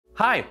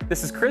Hi,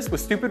 this is Chris with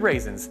Stupid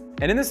Raisins,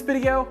 and in this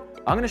video,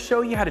 I'm going to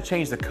show you how to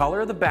change the color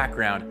of the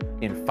background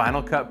in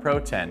Final Cut Pro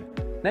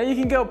 10. Now you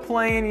can go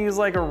plain and use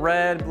like a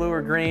red, blue,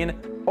 or green,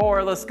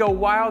 or let's go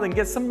wild and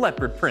get some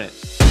leopard print.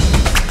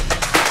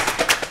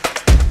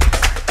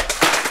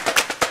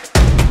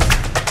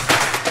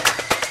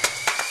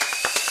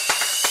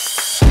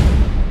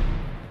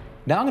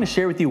 Now I'm going to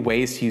share with you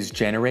ways to use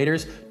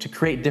generators to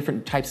create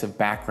different types of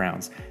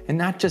backgrounds, and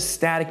not just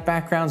static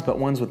backgrounds, but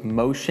ones with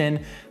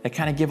motion that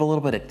kind of give a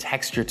little bit of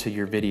texture to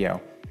your video.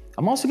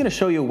 I'm also going to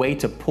show you a way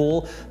to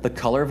pull the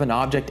color of an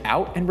object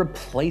out and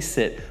replace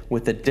it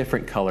with a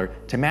different color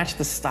to match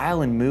the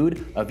style and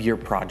mood of your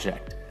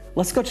project.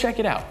 Let's go check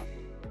it out.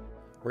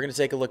 We're going to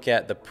take a look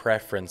at the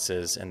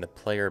preferences and the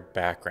player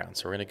background.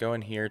 So we're going to go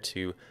in here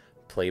to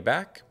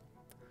playback,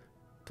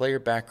 player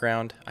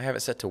background. I have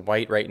it set to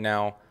white right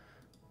now.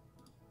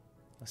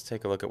 Let's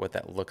take a look at what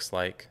that looks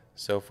like.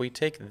 So if we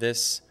take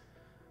this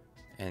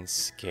and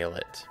scale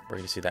it, we're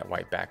going to see that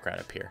white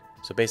background appear.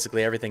 So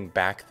basically everything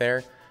back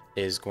there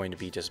is going to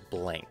be just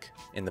blank.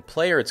 In the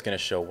player, it's going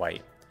to show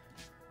white.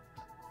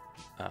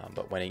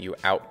 But when you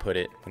output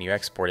it, when you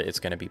export it, it's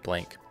going to be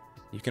blank.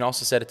 You can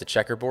also set it to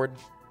checkerboard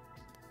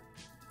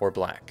or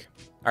black.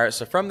 All right,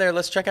 so from there,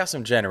 let's check out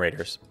some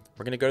generators.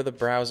 We're going to go to the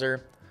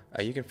browser.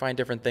 You can find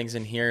different things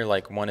in here,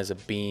 like one is a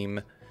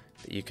beam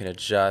that you can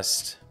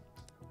adjust.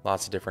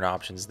 Lots of different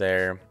options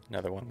there.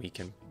 Another one we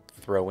can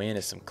throw in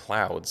is some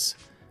clouds.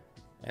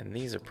 And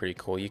these are pretty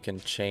cool. You can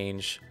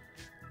change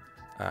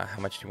how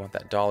much you want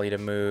that dolly to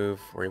move,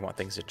 where you want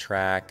things to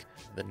track,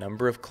 the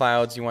number of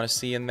clouds you want to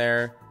see in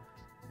there.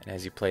 And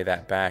as you play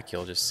that back,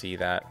 you'll just see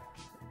that.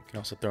 You can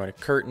also throw in a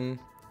curtain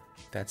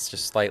that's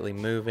just slightly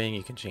moving.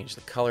 You can change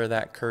the color of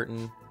that curtain.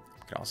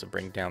 You can also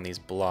bring down these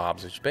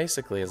blobs, which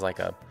basically is like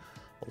a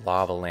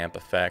lava lamp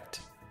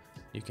effect.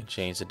 You can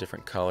change the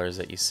different colors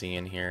that you see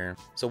in here.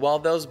 So while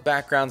those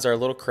backgrounds are a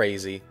little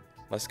crazy,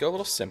 let's go a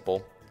little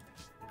simple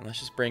and let's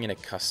just bring in a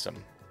custom.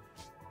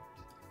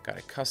 Got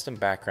a custom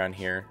background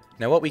here.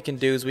 Now what we can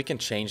do is we can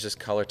change this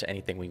color to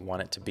anything we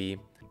want it to be.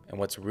 And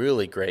what's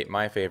really great,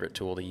 my favorite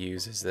tool to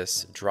use, is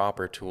this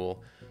dropper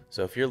tool.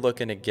 So if you're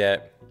looking to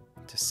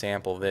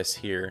sample this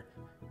here,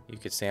 you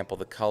could sample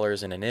the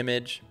colors in an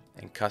image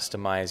and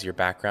customize your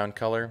background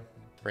color.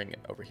 Bring it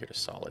over here to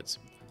solids.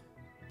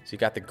 So you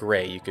got the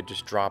gray, you could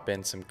just drop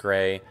in some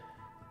gray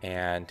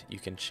and you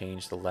can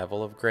change the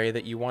level of gray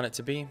that you want it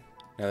to be.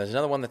 Now there's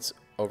another one that's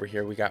over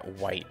here, we got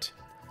white.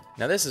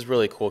 Now this is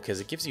really cool because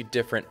it gives you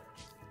different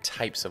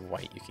types of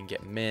white. You can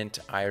get mint,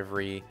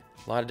 ivory,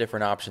 a lot of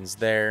different options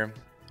there.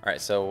 All right,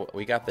 so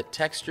we got the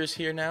textures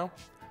here now.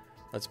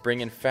 Let's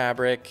bring in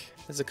fabric.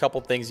 There's a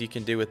couple things you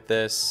can do with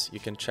this. You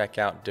can check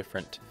out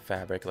different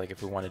fabric, like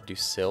if we want to do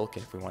silk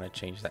and if we want to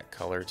change that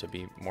color to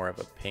be more of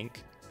a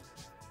pink.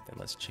 Then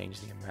let's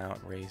change the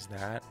amount, raise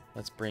that.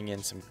 Let's bring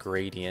in some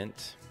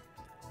gradient.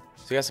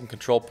 So you got some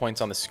control points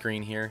on the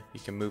screen here.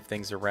 You can move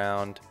things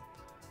around,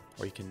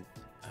 or you can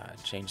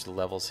change the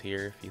levels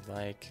here if you'd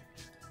like.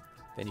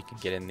 Then you can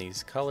get in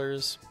these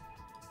colors.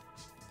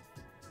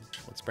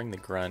 Let's bring the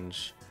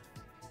grunge.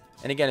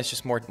 And again, it's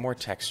just more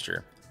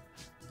texture.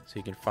 So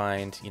you can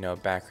find, a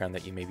background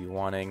that you may be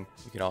wanting.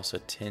 You can also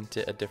tint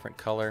it a different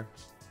color,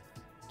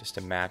 just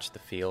to match the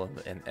feel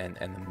and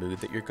the mood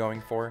that you're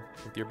going for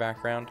with your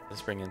background.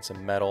 Let's bring in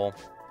some metal.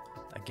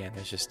 Again,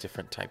 there's just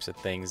different types of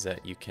things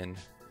that you can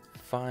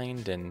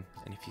find, and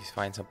if you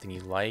find something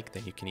you like,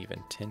 then you can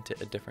even tint it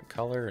a different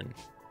color, and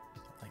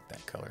I like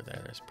that color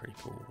there, that's pretty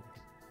cool.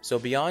 So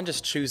beyond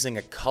just choosing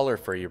a color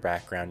for your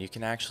background, you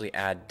can actually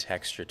add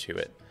texture to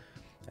it,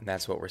 and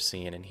that's what we're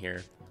seeing in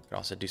here. You can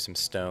also do some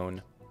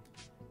stone,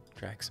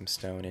 drag some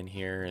stone in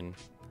here, and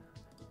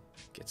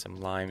get some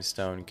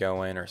limestone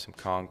going, or some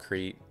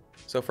concrete.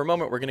 So for a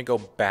moment, we're going to go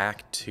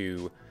back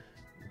to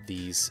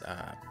these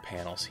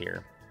panels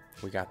here.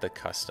 We got the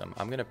custom.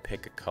 I'm going to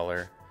pick a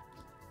color.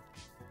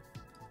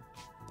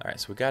 All right,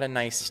 so we got a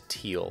nice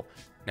teal.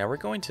 Now we're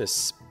going to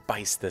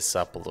spice this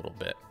up a little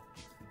bit.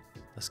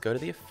 Let's go to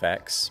the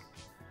effects,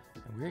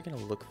 and we're going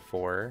to look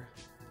for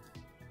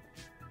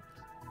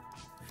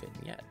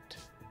vignette.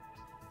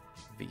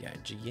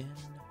 VIGN.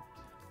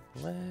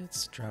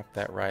 Let's drop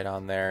that right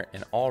on there,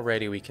 and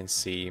already we can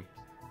see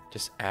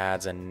just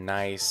adds a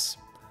nice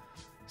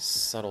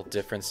subtle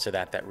difference to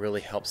that really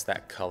helps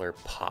that color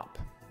pop.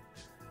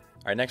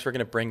 All right, next we're going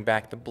to bring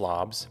back the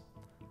blobs.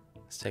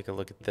 Let's take a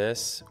look at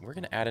this. We're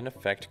going to add an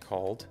effect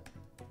called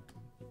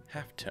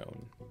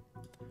halftone.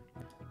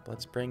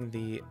 Let's bring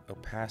the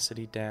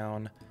opacity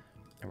down,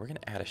 and we're going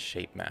to add a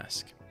shape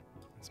mask.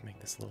 Let's make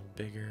this a little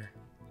bigger.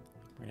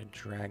 We're going to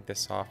drag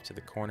this off to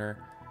the corner.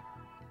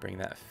 Bring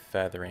that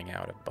feathering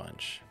out a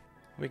bunch.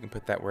 We can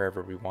put that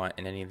wherever we want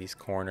in any of these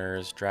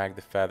corners, drag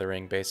the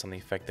feathering based on the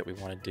effect that we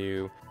want to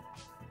do.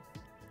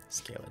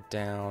 Scale it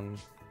down.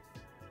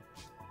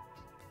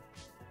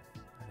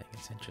 I think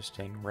it's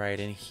interesting right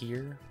in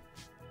here.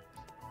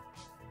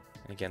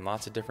 And again,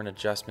 lots of different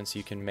adjustments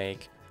you can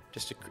make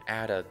just to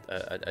add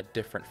a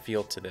different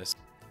feel to this.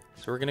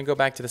 So we're going to go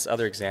back to this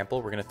other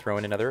example. We're going to throw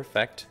in another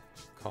effect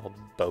called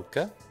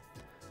bokeh.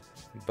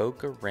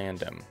 Bokeh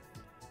Random.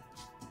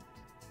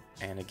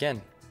 And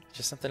again,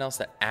 just something else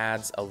that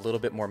adds a little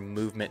bit more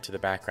movement to the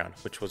background,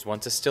 which was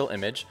once a still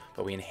image,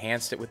 but we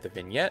enhanced it with the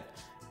vignette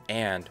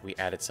and we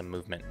added some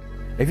movement.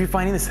 If you're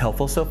finding this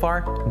helpful so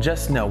far,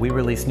 just know we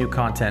release new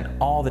content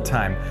all the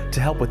time to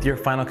help with your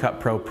Final Cut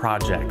Pro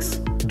projects.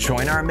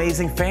 Join our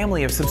amazing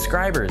family of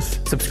subscribers.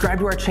 Subscribe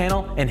to our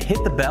channel and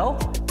hit the bell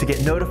to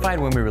get notified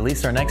when we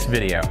release our next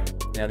video.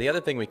 Now the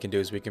other thing we can do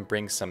is we can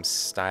bring some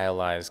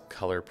stylized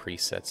color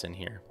presets in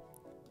here.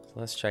 So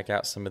let's check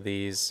out some of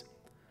these.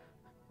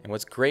 And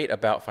what's great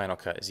about Final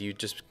Cut is you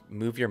just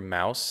move your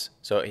mouse.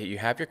 So you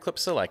have your clip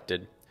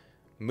selected,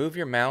 move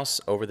your mouse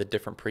over the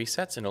different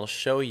presets and it'll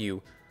show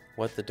you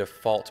what the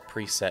default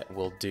preset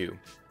will do.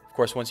 Of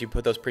course, once you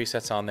put those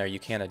presets on there, you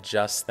can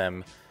adjust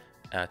them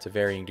to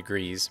varying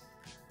degrees,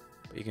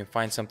 but you can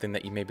find something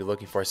that you may be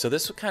looking for. So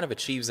this kind of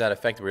achieves that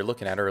effect that we were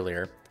looking at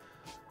earlier.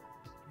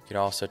 You could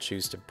also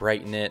choose to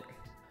brighten it,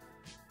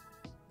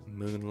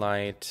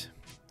 moonlight,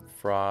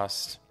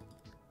 frost.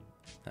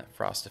 That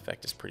frost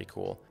effect is pretty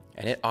cool.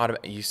 And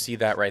you see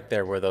that right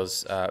there where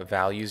those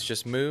values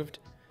just moved.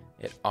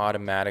 It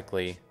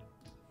automatically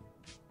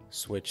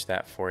switched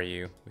that for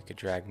you. We could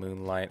drag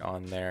moonlight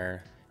on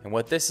there. And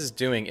what this is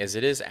doing is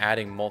it is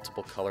adding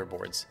multiple color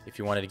boards. If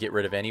you wanted to get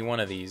rid of any one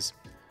of these,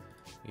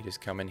 you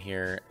just come in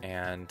here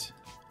and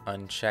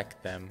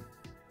uncheck them.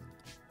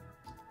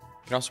 You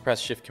can also press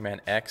Shift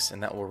Command X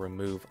and that will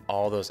remove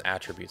all those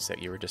attributes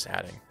that you were just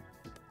adding.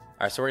 All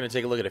right, so we're gonna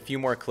take a look at a few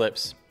more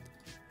clips.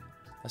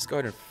 Let's go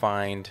ahead and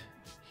find,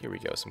 here we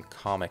go, some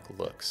comic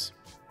looks.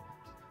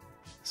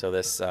 So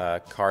this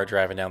car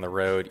driving down the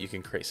road, you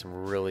can create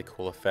some really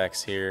cool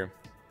effects here.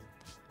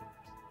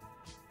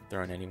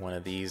 Throwing any one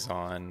of these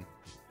on,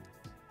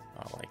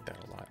 I like that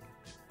a lot.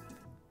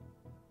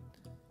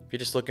 If you're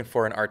just looking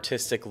for an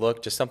artistic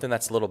look, just something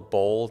that's a little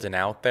bold and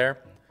out there,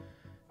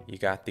 you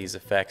got these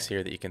effects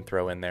here that you can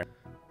throw in there.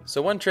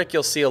 So one trick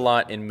you'll see a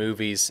lot in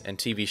movies and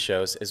TV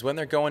shows is when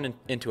they're going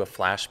into a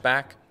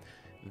flashback,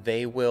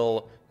 they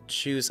will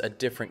choose a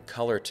different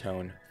color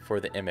tone for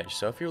the image.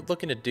 So if you're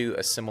looking to do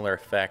a similar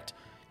effect,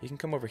 you can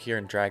come over here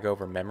and drag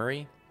over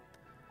memory.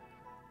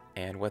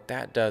 And what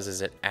that does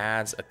is it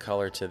adds a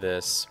color to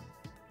this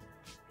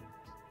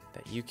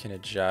that you can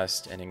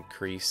adjust and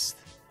increase.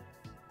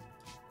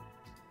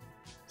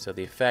 So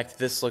the effect,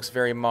 this looks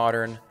very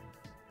modern.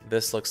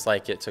 This looks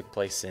like it took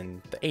place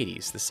in the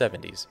 80s, the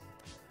 70s.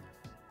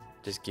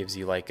 Just gives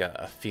you like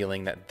a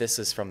feeling that this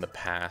is from the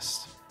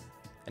past.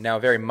 And now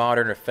a very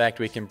modern effect,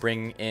 we can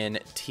bring in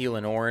teal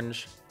and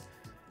orange.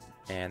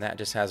 And that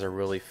just has a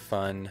really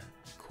fun,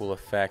 cool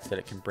effect that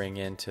it can bring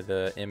into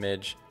the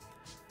image.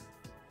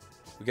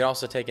 We could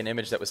also take an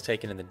image that was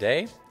taken in the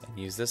day and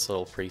use this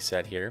little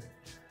preset here.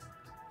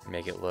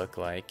 Make it look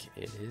like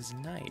it is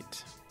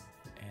night.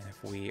 And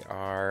if we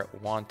are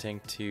wanting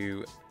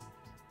to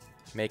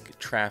make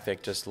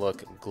traffic just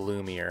look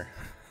gloomier,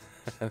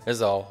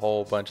 there's a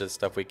whole bunch of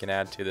stuff we can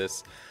add to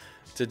this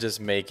to just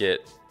make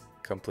it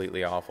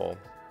completely awful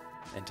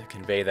and to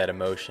convey that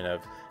emotion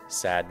of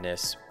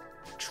sadness,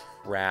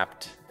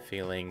 trapped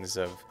feelings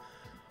of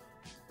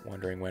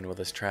wondering when will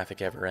this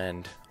traffic ever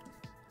end.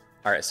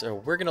 All right, so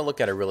we're gonna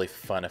look at a really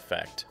fun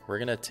effect. We're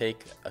gonna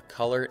take a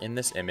color in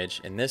this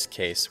image. In this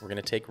case, we're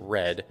gonna take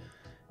red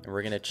and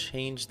we're gonna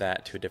change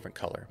that to a different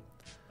color.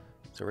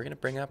 So we're gonna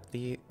bring up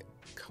the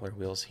color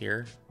wheels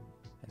here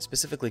and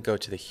specifically go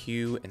to the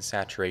hue and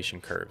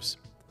saturation curves.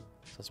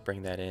 So let's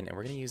bring that in and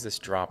we're gonna use this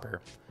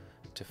dropper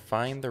to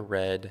find the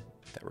red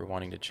that we're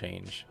wanting to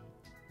change.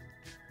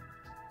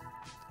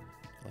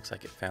 Looks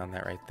like it found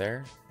that right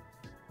there.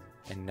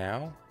 And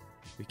now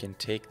we can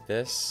take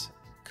this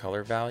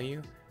color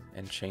value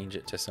and change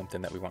it to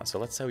something that we want. So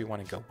let's say we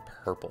want to go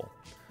purple.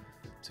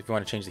 So if you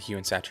want to change the hue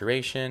and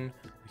saturation,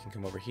 we can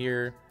come over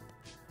here,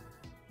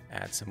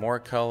 add some more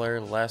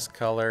color, less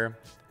color,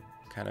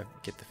 kind of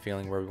get the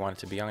feeling where we want it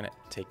to be. I'm going to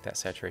take that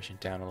saturation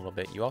down a little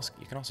bit. You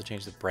can also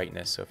change the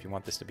brightness. So if you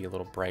want this to be a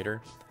little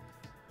brighter,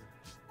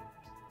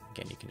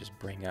 again, you can just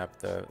bring up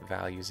the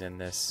values in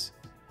this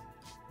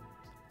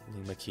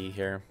Luma key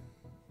here.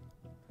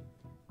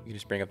 You can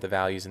just bring up the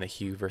values in the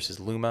hue versus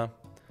Luma.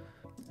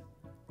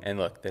 And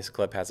look, this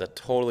clip has a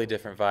totally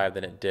different vibe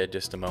than it did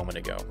just a moment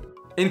ago.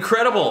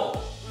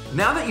 Incredible!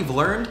 Now that you've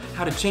learned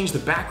how to change the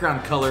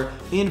background color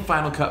in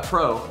Final Cut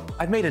Pro,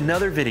 I've made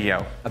another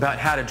video about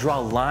how to draw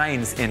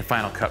lines in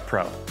Final Cut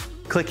Pro.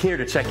 Click here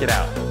to check it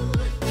out.